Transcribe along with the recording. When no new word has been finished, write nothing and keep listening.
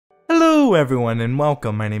Hello everyone and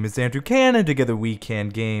welcome, my name is Andrew Can and together we can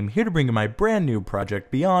game, here to bring you my brand new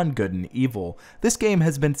project Beyond Good and Evil. This game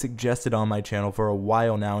has been suggested on my channel for a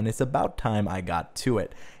while now and it's about time I got to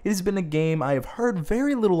it. It has been a game I have heard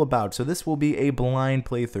very little about, so this will be a blind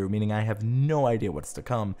playthrough, meaning I have no idea what's to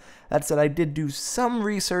come. That said, I did do some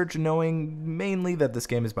research knowing mainly that this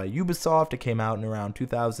game is by Ubisoft. It came out in around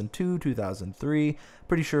 2002, 2003,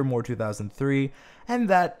 pretty sure more 2003, and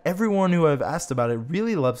that everyone who I've asked about it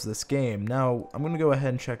really loves this game. Now, I'm going to go ahead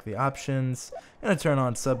and check the options. I'm going to turn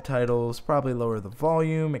on subtitles, probably lower the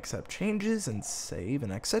volume, accept changes, and save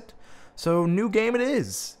and exit. So, new game it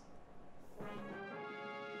is.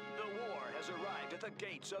 The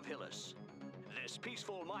gates of Hillis. This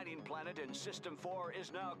peaceful mining planet in System 4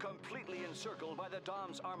 is now completely encircled by the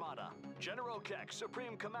Dom's Armada. General Keck,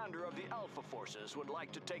 Supreme Commander of the Alpha Forces, would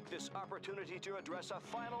like to take this opportunity to address a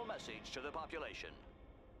final message to the population.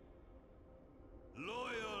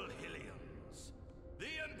 Loyal Hillians, the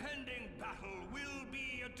impending battle will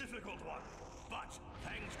be a difficult one, but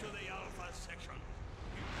thanks to the Alpha section,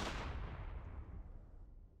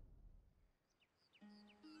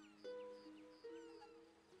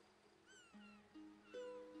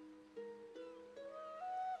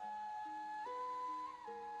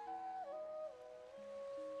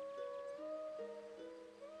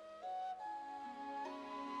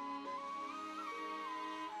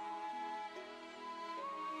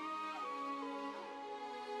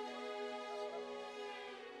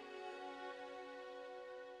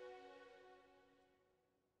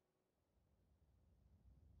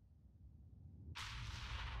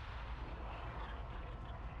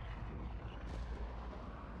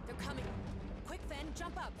 They're coming. Quick, Fen,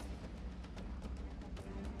 jump up.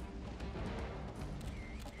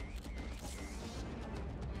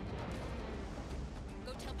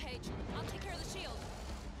 Go tell Paige. I'll take care of the shield.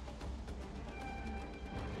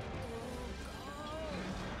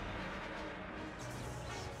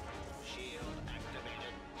 Shield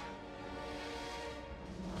activated.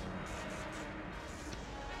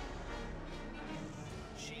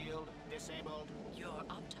 Shield disabled. Your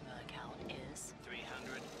Optima account is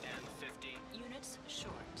 350. units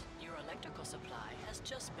short. Your electrical supply has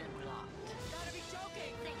just been blocked. Gotta be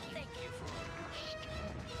joking. Thank you for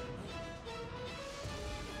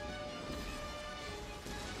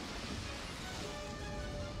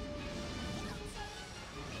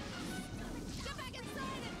Get back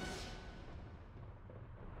inside it!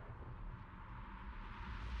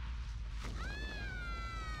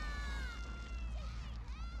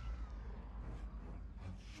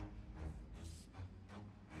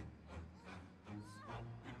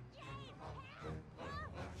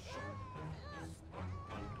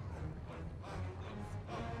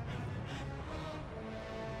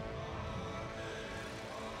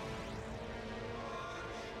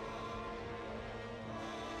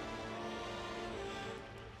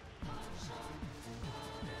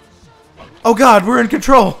 Oh god, we're in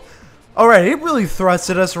control! Alright, it really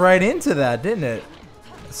thrusted us right into that, didn't it?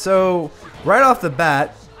 So, right off the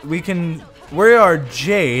bat, we are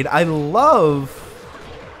Jade. I love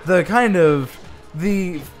the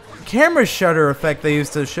the camera shutter effect they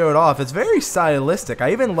used to show it off. It's very stylistic.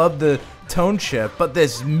 I even love the tone shift, but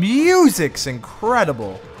this music's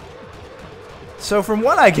incredible. So from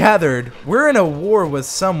what I gathered, we're in a war with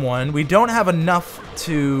someone. We don't have enough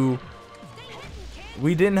to...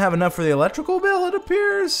 We didn't have enough for the electrical bill, it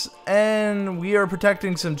appears, and we are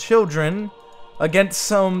protecting some children against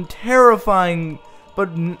some terrifying but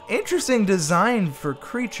interesting design for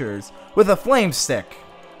creatures with a flame stick.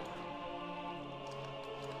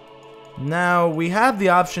 Now, we have the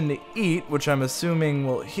option to eat, which I'm assuming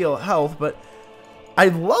will heal health, but I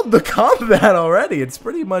love the combat already. It's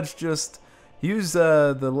pretty much just use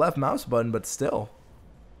the left mouse button, but still.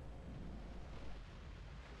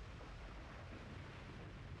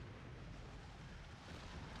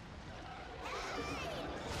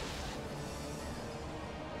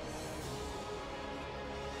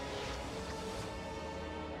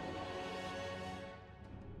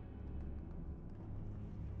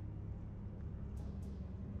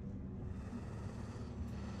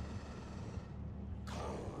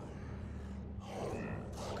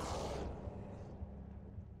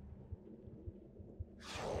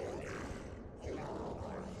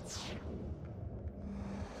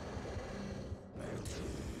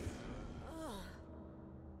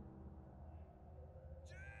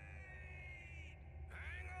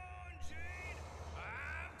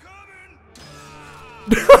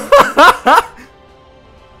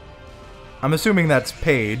 I'm assuming that's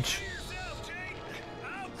Paige.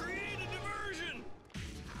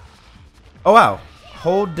 Oh wow.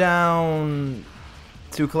 Hold down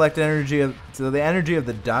to collect energy of the energy of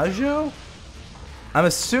the Dajo. I'm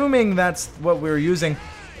assuming that's what we're using.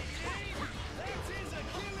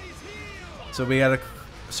 So we gotta.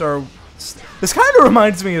 So this kind of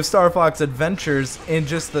reminds me of Star Fox Adventures in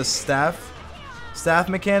just the staff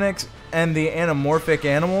mechanics and the anamorphic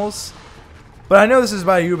animals. But I know this is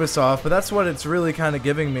by Ubisoft, but that's what it's really kind of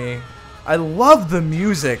giving me. I love the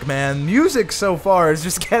music, man. Music so far is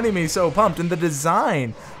just getting me so pumped, and the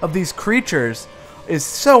design of these creatures is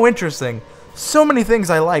so interesting. So many things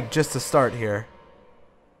I like just to start here.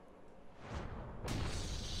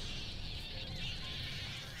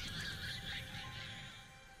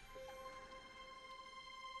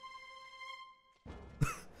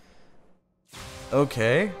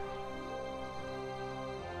 Okay.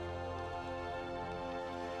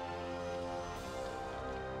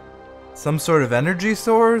 Some sort of energy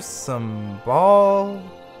source, some ball.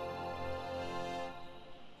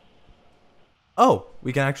 Oh,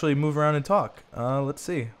 we can actually move around and talk. Let's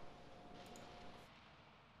see.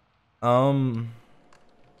 Need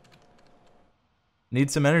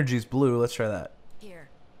some energies blue. Let's try that. Here.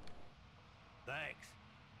 Thanks.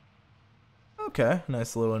 Okay,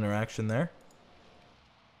 nice little interaction there.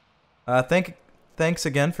 Thanks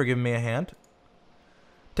again for giving me a hand.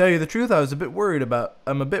 Tell you the truth,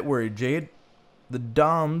 I'm a bit worried, Jade. The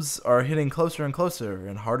DOMs are hitting closer and closer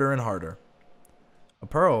and harder. A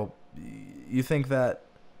pearl, you think that?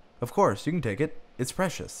 Of course, you can take it. It's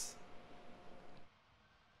precious.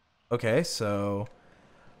 Okay, so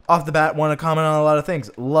off the bat, want to comment on a lot of things.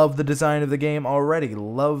 Love the design of the game already.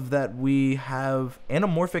 Love that we have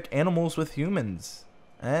anamorphic animals with humans.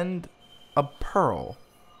 And a pearl.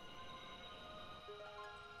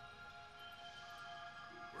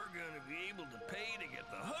 We're gonna be able to pay to get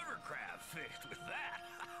the hovercraft fixed with that.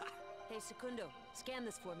 Hey, Secundo, scan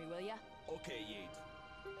this for me, will ya? Okay, Yates.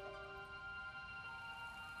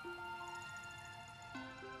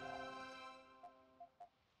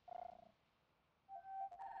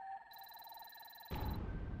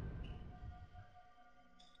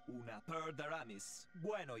 Una per Daramis.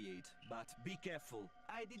 Bueno, Yate, but be careful.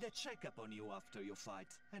 I did a checkup on you after your fight,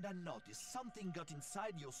 and I noticed something got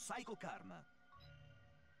inside your psycho karma.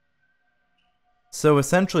 So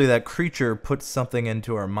essentially that creature puts something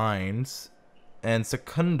into our minds, and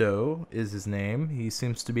Secundo is his name. He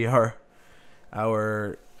seems to be our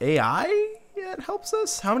AI that helps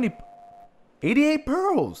us. How many? 88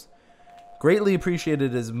 pearls. Greatly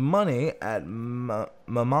appreciated his money at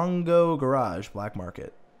Mamongo Garage Black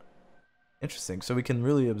Market. Interesting. So we can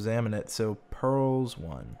really examine it. So pearls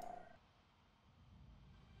 1.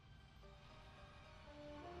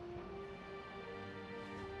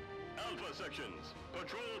 Alpha sections,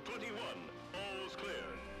 Patrol 21, all's clear.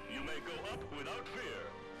 You may go up without fear.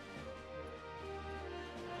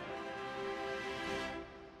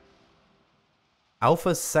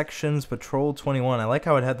 Alpha sections, Patrol 21. I like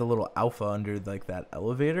how it had the little alpha under like that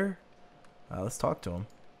elevator. Let's talk to him.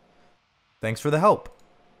 Thanks for the help.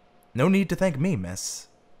 No need to thank me, miss.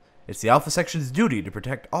 It's the Alpha section's duty to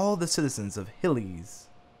protect all the citizens of Hillies.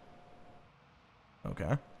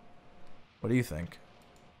 Okay. What do you think?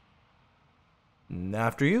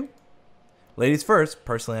 After you? Ladies first.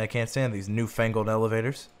 Personally, I can't stand these newfangled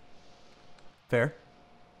elevators. Fair.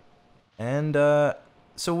 And,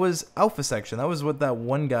 so was Alpha section. That was what that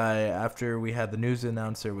one guy, after we had the news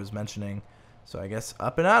announcer, was mentioning. So I guess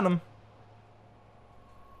up and at him.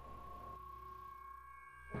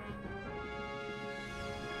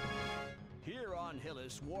 Here on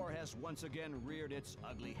Hillis, war has once again reared its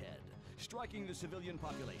ugly head, striking the civilian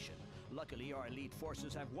population. Luckily, our elite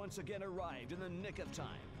forces have once again arrived in the nick of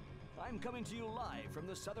time. I'm coming to you live from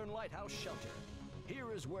the Southern Lighthouse Shelter.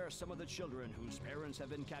 Here is where some of the children whose parents have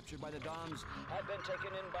been captured by the Doms have been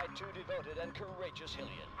taken in by two devoted and courageous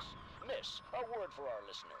Hillians. Miss, a word for our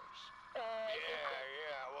listeners.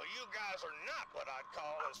 Yeah. Well, you guys are not what I'd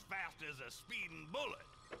call as fast as a speeding bullet.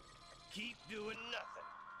 Keep doing nothing.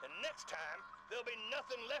 And next time, there'll be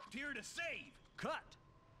nothing left here to save. Cut!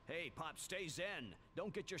 Hey, Pop, stay zen.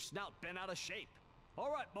 Don't get your snout bent out of shape.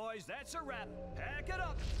 All right, boys, that's a wrap. Pack it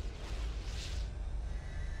up.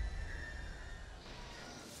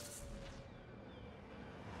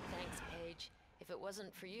 Thanks, Paige. If it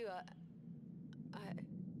wasn't for you,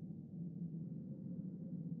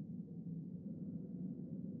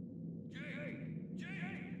 J.A.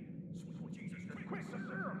 Sweet Jesus, quick, some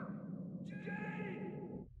serum. J.A.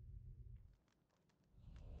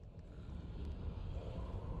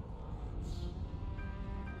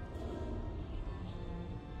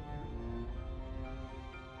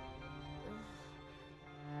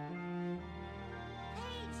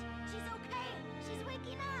 Paige, she's okay. She's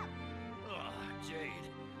waking up. Jade,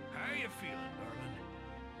 feeling, darling?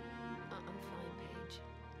 I'm fine, Paige.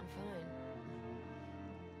 I'm fine.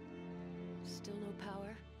 Still no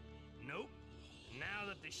power? Nope. Now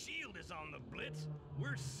that the shield is on the blitz,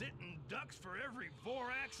 we're sitting ducks for every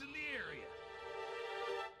Vorax in the area.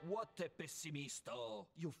 What a pessimisto!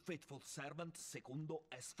 Your faithful servant, Secundo,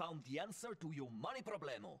 has found the answer to your money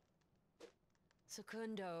problemo.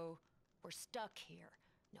 Secundo, we're stuck here.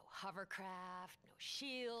 No hovercraft, no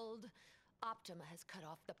shield. Optima has cut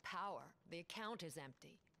off the power. The account is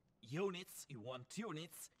empty. Units, you want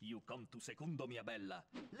units? You come to Secundo, mia bella.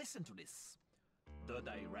 Listen to this. The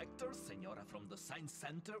director, Senora from the Science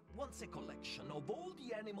Center, wants a collection of all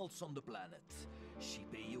the animals on the planet. She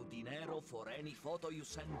pay you dinero for any photo you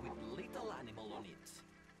send with little animal on it.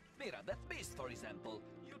 Mira, that beast, for example.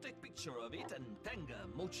 You take picture of it and tenga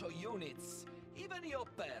mucho units. Even your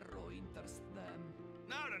perro interests them.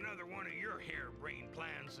 Not another one of your harebrained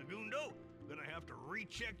plans, Segundo. Gonna have to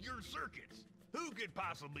recheck your circuits. Who could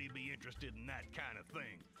possibly be interested in that kind of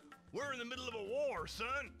thing? We're in the middle of a war,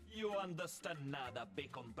 son. You understand nada,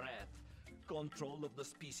 bacon breath. Control of the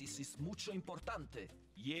species is mucho importante.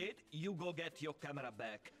 Yet, you go get your camera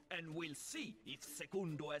back, and we'll see if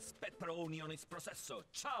Secundo has pepperoni on his processor.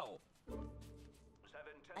 Ciao!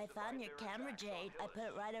 I found your camera, Jade. I put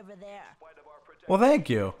it right over there. Well, thank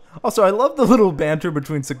you. Also, I love the little banter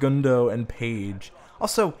between Segundo and Paige.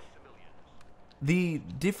 Also, the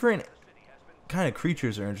different kind of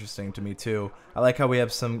creatures are interesting to me too. I like how we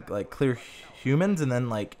have some like clear humans and then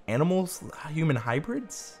like animals, human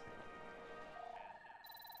hybrids.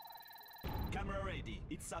 Camera ready.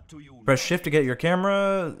 It's up to you. Press shift to get your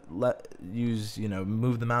camera. Use,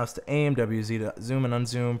 move the mouse to aim. WZ to zoom and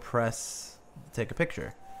unzoom. Press to take a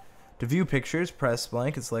picture. To view pictures, press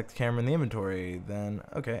blank and select the camera in the inventory. Then,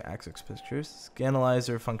 okay, access pictures.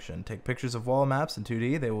 Scanalyzer function. Take pictures of wall maps in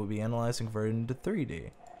 2D. They will be analyzed and converted into 3D.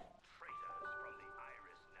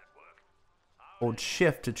 Hold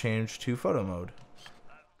shift to change to photo mode.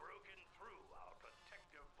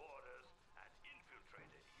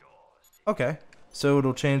 Okay, so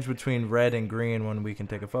it'll change between red and green when we can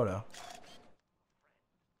take a photo.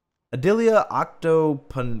 Adilia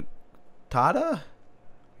octopunctata?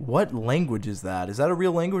 What language is that? Is that a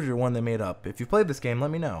real language or one they made up? If you played this game, let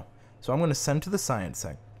me know. So I'm going to send to the Science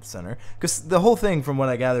Center. Because the whole thing, from what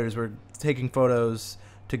I gather, is we're taking photos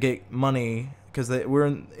to get money. Because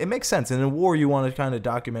it makes sense. In a war, you want to kind of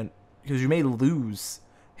document, because you may lose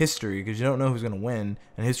history, because you don't know who's going to win,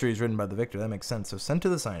 and history is written by the victor. That makes sense. So send to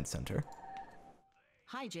the Science Center.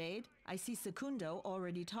 Hi, Jade. I see Secundo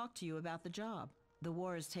already talked to you about the job. The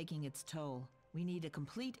war is taking its toll. We need a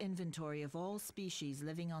complete inventory of all species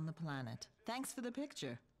living on the planet. Thanks for the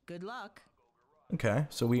picture. Good luck. Okay,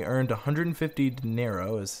 so we earned 150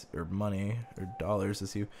 dinero, or money, or dollars,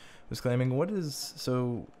 as he was claiming. What is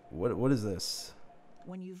this?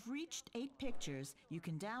 When you've reached 8 pictures, you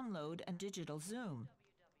can download a digital zoom.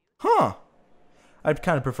 Huh. I'd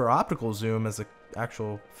kind of prefer optical zoom as an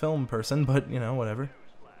actual film person, but, whatever.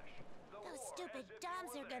 Those stupid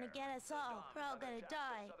Doms are gonna get us all. We're all gonna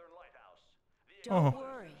die. Don't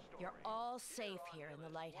worry. You're all safe here in the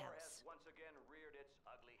lighthouse.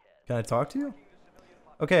 Can I talk to you?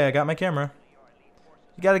 Okay, I got my camera.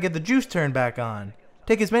 You gotta get the juice turned back on.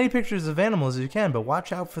 Take as many pictures of animals as you can, but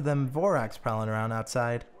watch out for them Vorax prowling around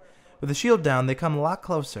outside. With the shield down, they come a lot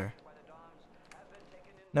closer.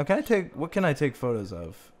 Now, what can I take photos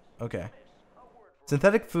of? Okay.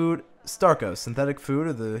 Synthetic food, Starkos. Synthetic food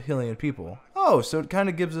of the Hylian people. Oh, so it kind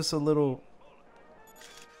of gives us a little...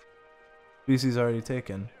 Species already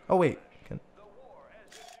taken. Oh, wait.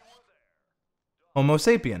 Homo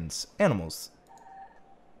sapiens. Animals.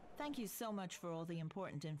 Thank you so much for all the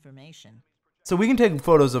important information. So we can take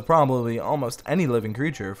photos of probably almost any living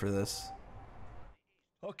creature for this.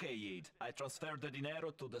 Okay, Yid. I transfer the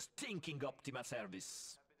dinero to the stinking Optima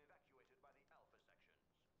service.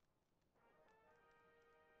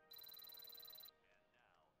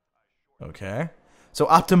 Okay. So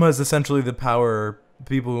Optima is essentially the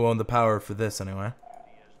people who own the power for this anyway.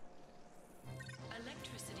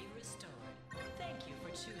 Electricity restored. Thank you for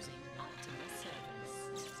choosing Optima Service.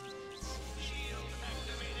 Shield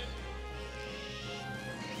activated.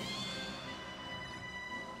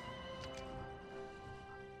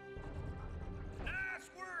 Nice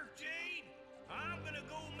work, Jade. I'm gonna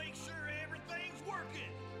go make sure everything's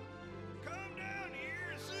working. Come down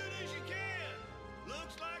here as soon as you can.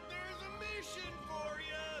 Looks like there's a mission for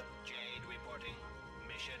you. Jade reporting.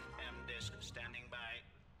 Mission M-Disc standing by.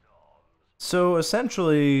 So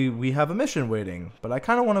essentially, we have a mission waiting, but I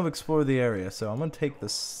kind of want to explore the area, so I'm going to take the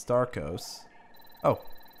Starkos. Oh.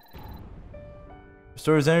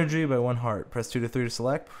 Restores energy by 1 heart. Press 2 to 3 to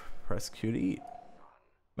select. Press Q to eat.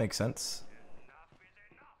 Makes sense.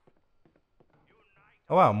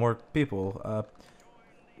 Oh wow, more people.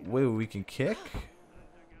 Wait, we can kick?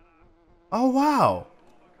 Oh wow!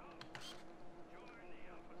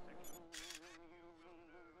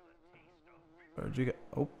 Where'd you go?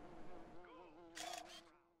 Oh.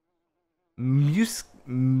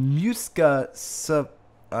 Muska sub.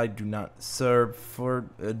 I do not serve for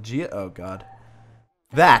oh god.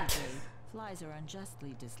 That! Flies are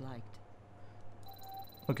unjustly disliked.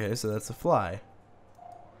 Okay, so that's a fly.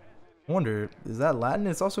 I wonder, is that Latin?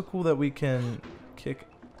 It's also cool that we can kick.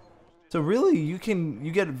 So really, you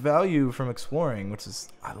get value from exploring, which is,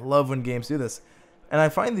 I love when games do this. And I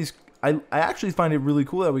find these, I actually find it really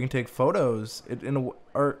cool that we can take photos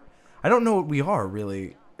or I don't know what we are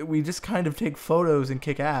really. We just kind of take photos and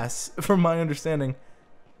kick ass, from my understanding.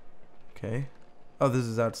 Okay. Oh, this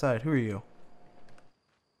is outside. Who are you?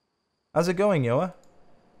 How's it going, Yoa?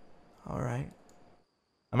 Alright.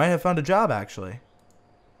 I might have found a job, actually.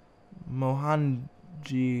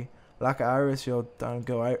 Mohanji Laka Iris Yo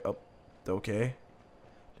Dango I oh, okay.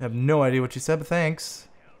 I have no idea what you said, but thanks.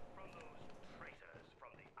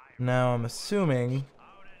 Now I'm assuming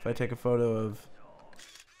if I take a photo of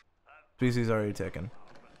species already taken.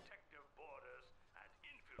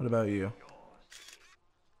 What about you?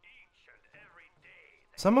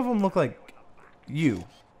 Some of them look like you.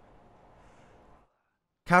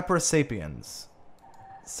 Capra sapiens.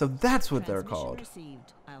 So that's what they're called.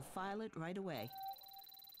 Received. I'll file it right away.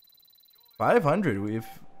 500.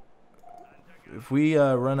 If we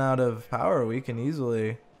run out of power, we can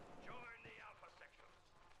easily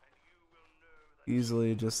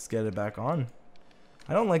just get it back on.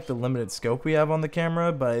 I don't like the limited scope we have on the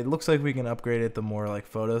camera, but it looks like we can upgrade it the more like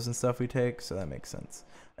photos and stuff we take, so that makes sense.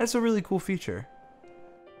 That's a really cool feature.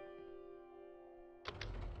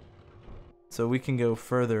 So we can go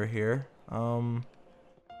further here.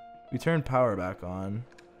 We turn power back on.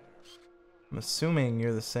 I'm assuming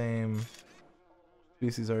you're the same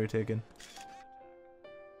species already taken.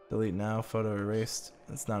 Delete now, photo erased.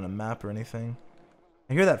 It's not a map or anything.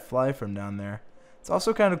 I hear that fly from down there. It's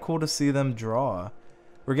also kind of cool to see them draw.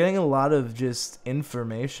 We're getting a lot of just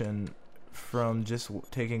information from just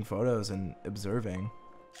taking photos and observing.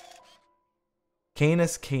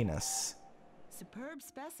 Canis canis. Superb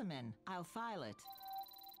specimen. I'll file it.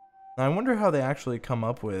 I wonder how they actually come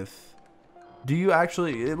up with. Do you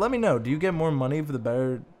actually, let me know, do you get more money for the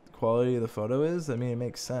better quality the photo is? I mean, it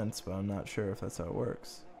makes sense, but I'm not sure if that's how it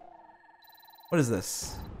works. What is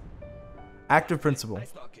this? Active principle.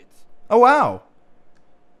 Oh wow!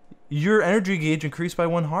 Your energy gauge increased by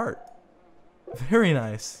 1 heart. Very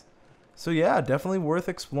nice. So yeah, definitely worth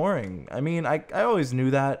exploring. I mean, I always knew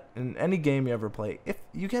that in any game you ever play. If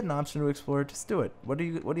you get an option to explore, just do it. What do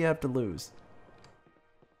you have to lose?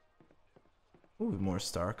 Ooh, more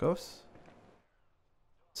Starkos.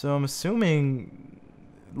 So I'm assuming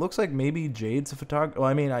it looks like maybe Jade's a photographer. Well,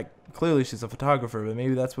 I mean, clearly she's a photographer, but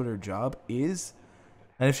maybe that's what her job is.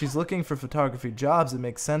 And if she's looking for photography jobs, it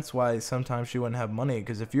makes sense why sometimes she wouldn't have money.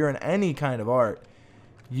 Because if you're in any kind of art,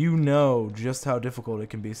 you know just how difficult it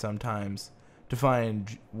can be sometimes to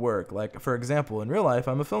find work. Like, for example, in real life,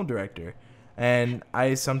 I'm a film director. And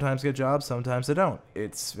I sometimes get jobs, sometimes I don't.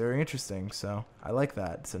 It's very interesting, so I like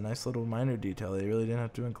that. It's a nice little minor detail they really didn't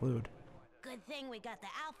have to include. Good thing we got the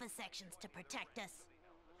alpha sections to protect us.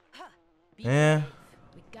 Huh. Be Yeah. brave.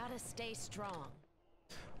 We gotta stay strong.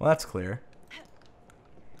 Well, that's clear.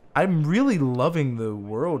 I'm really loving the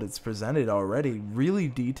world it's presented already. Really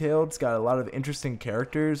detailed. It's got a lot of interesting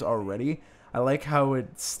characters already. I like how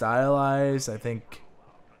it's stylized. I think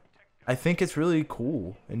it's really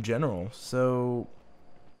cool in general. So,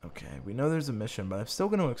 okay, we know there's a mission, but I'm still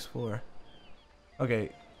going to explore. Okay,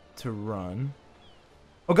 to run.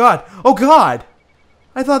 Oh god! Oh god!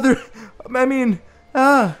 I thought there... I mean,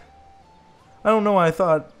 I don't know why I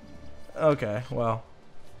thought... Okay, well.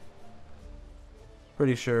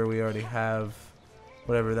 Pretty sure we already have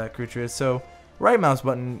whatever that creature is. So, right mouse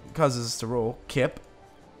button causes us to roll. Kip.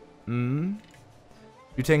 You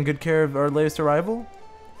taking good care of our latest arrival?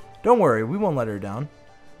 Don't worry, we won't let her down.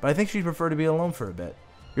 But I think she'd prefer to be alone for a bit.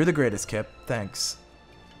 You're the greatest, Kip. Thanks.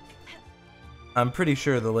 I'm pretty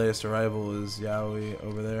sure the latest arrival is Yaoi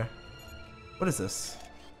over there. What is this?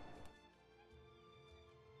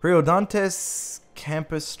 Periodontes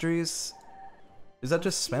campestris. Is that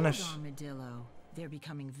just Spanish? Armadillo. They're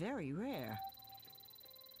becoming very rare.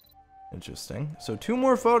 Interesting. So 2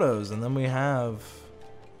 more photos, and then we have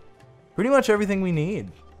pretty much everything we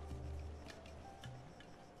need.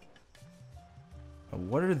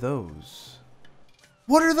 What are those?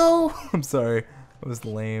 What are those? I'm sorry. That was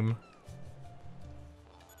lame.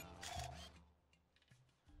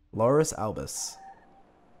 Laurus albus.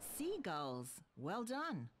 Seagulls. Well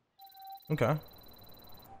done. Okay.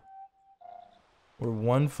 We're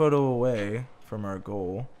 1 photo away from our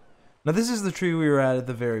goal. Now this is the tree we were at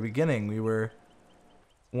the very beginning. We were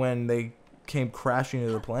when they came crashing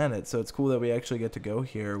to the planet, so it's cool that we actually get to go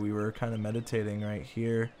here. We were kind of meditating right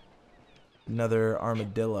here. Another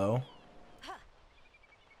armadillo.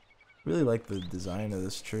 Really like the design of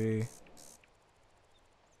this tree.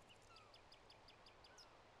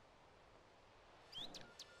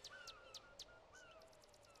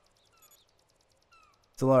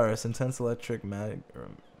 Stellaris, intense electric mag.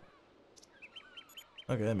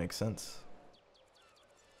 Okay, that makes sense.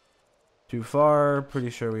 Too far. Pretty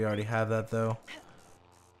sure we already have that though.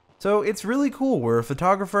 So it's really cool. We're a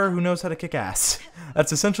photographer who knows how to kick ass.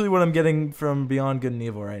 That's essentially what I'm getting from Beyond Good and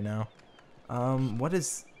Evil right now. What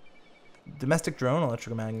is domestic drone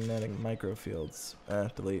electromagnetic microfields?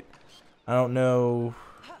 Delete. I don't know.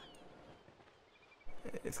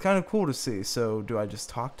 It's kind of cool to see. So do I just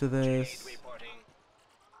talk to this? Jade reporting.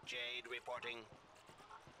 Jade reporting.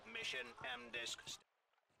 Mission M-Disc.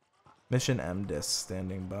 Mission M-Disc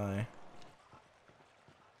standing by.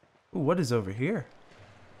 Ooh, what is over here?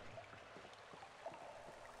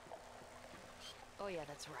 Oh yeah,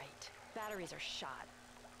 that's right. Batteries are shot.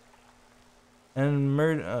 And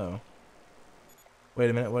oh. Wait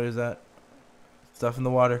a minute, what is that? Stuff in the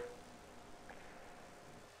water.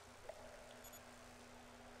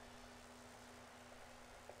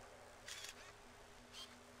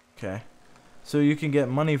 Okay. So you can get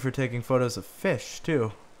money for taking photos of fish,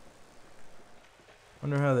 too.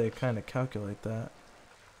 Wonder how they kind of calculate that.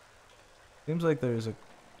 Seems like there's a...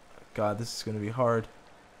 God, this is going to be hard.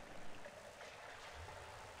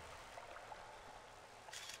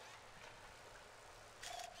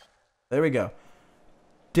 There we go.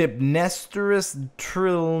 Dipnesterus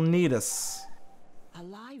trilnetus. A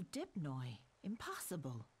live dipnoi.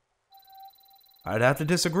 Impossible. I'd have to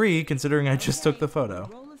disagree, considering I just took the photo.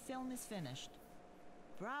 The roll of film is finished.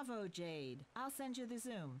 Bravo, Jade. I'll send you the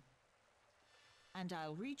zoom. And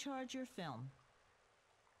I'll recharge your film.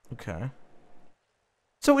 Okay.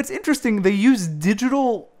 So it's interesting, they use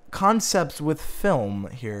digital concepts with film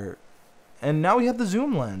here. And now we have the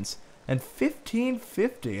zoom lens. And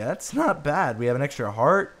 1550, that's not bad. We have an extra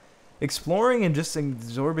heart. Exploring and just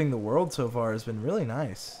absorbing the world so far has been really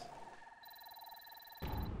nice.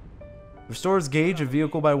 Restores gauge of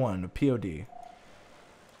vehicle by 1, a POD.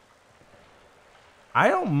 I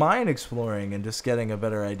don't mind exploring and just getting a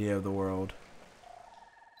better idea of the world.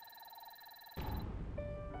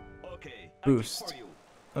 Okay. Boost.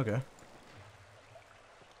 Okay.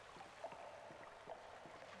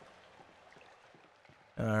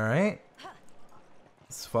 Alright.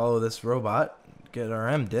 Let's follow this robot. Get our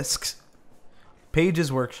M discs.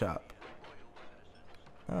 Page's workshop.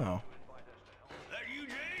 Oh. That you,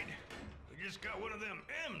 Jade? We just got one of them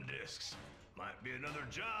M-Discs. Might be another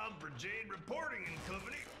job for Jade Reporting and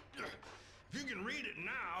Company. If you can read it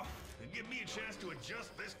now, it'll give me a chance to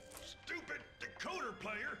adjust this stupid decoder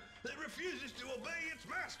player that refuses to obey its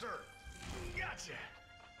master. Gotcha.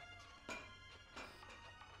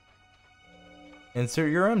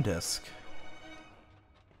 Insert your M disc.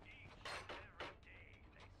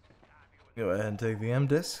 Go ahead and take the M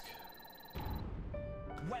disc.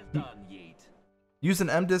 Well done, Jade. Use an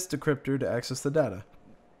M disc decryptor to access the data.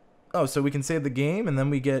 Oh, so we can save the game and then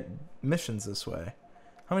we get missions this way.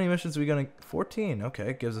 How many missions are we gonna... 14,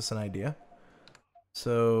 okay, gives us an idea.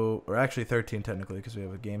 So, or actually 13 technically because we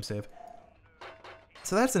have a game save.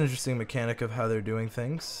 So that's an interesting mechanic of how they're doing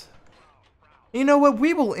things. You know what,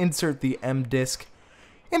 we will insert the M disc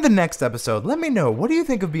in the next episode. Let me know, what do you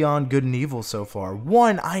think of Beyond Good and Evil so far?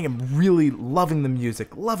 One, I am really loving the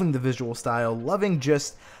music, loving the visual style, loving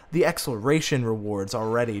just the exploration rewards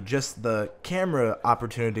already, just the camera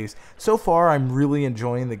opportunities. So far, I'm really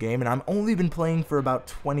enjoying the game, and I've only been playing for about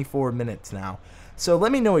 24 minutes now. So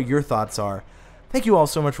let me know what your thoughts are. Thank you all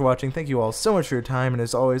so much for watching, thank you all so much for your time, and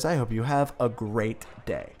as always, I hope you have a great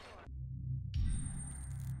day.